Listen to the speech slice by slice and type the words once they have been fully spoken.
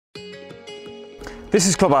This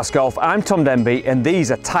is Clubhouse Golf, I'm Tom Denby and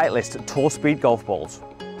these are Titleist Tour Speed golf balls.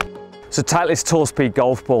 So Titleist Tour Speed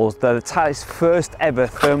golf balls, they're the Titleist first ever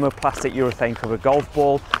thermoplastic urethane covered golf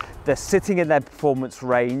ball. They're sitting in their performance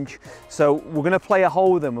range. So we're going to play a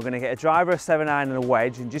hole with them. We're going to get a driver, a 7-iron and a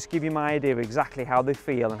wedge and just give you my idea of exactly how they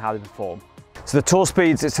feel and how they perform. So the Tour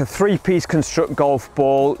Speeds, it's a 3-piece construct golf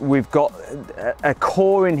ball. We've got a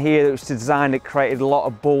core in here that was designed to create a lot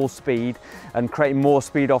of ball speed and create more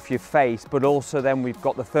speed off your face, but also then we've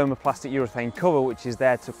got the thermoplastic urethane cover, which is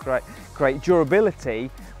there to create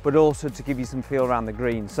durability, but also to give you some feel around the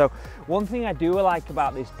green. So one thing I do like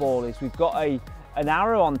about this ball is we've got an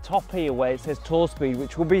arrow on top here where it says Tour Speed,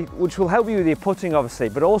 which will help you with your putting obviously,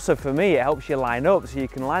 but also for me it helps you line up, so you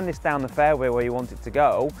can line this down the fairway where you want it to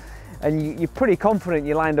go, and you're pretty confident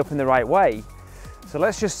you're lined up in the right way. So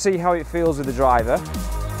let's just see how it feels with the driver.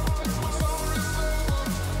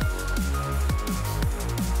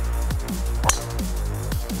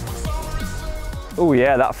 Oh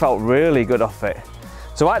yeah, that felt really good off it.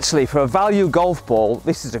 So actually for a value golf ball,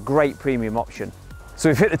 this is a great premium option. So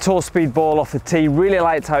we've hit the Tour Speed ball off the tee, really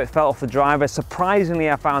liked how it felt off the driver. Surprisingly,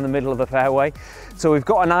 I found the middle of the fairway. So we've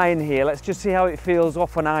got an iron here, let's just see how it feels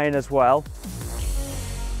off an iron as well.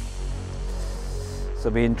 This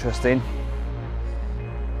will be interesting.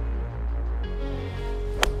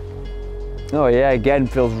 Oh yeah, again,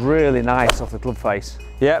 feels really nice off the club face.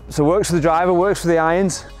 Yep, so works for the driver, works for the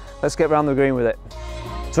irons. Let's get around the green with it.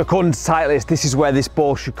 So according to Titleist, this is where this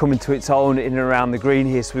ball should come into its own in and around the green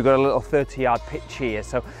here. So we've got a little 30-yard pitch here.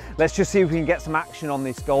 So let's just see if we can get some action on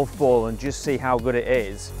this golf ball and just see how good it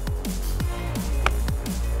is.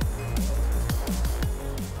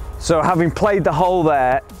 So having played the hole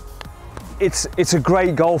there, it's a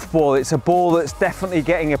great golf ball. It's a ball that's definitely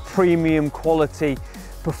getting a premium quality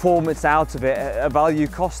performance out of it at a value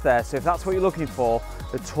cost there. So if that's what you're looking for,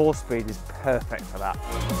 the Tour Speed is perfect for that.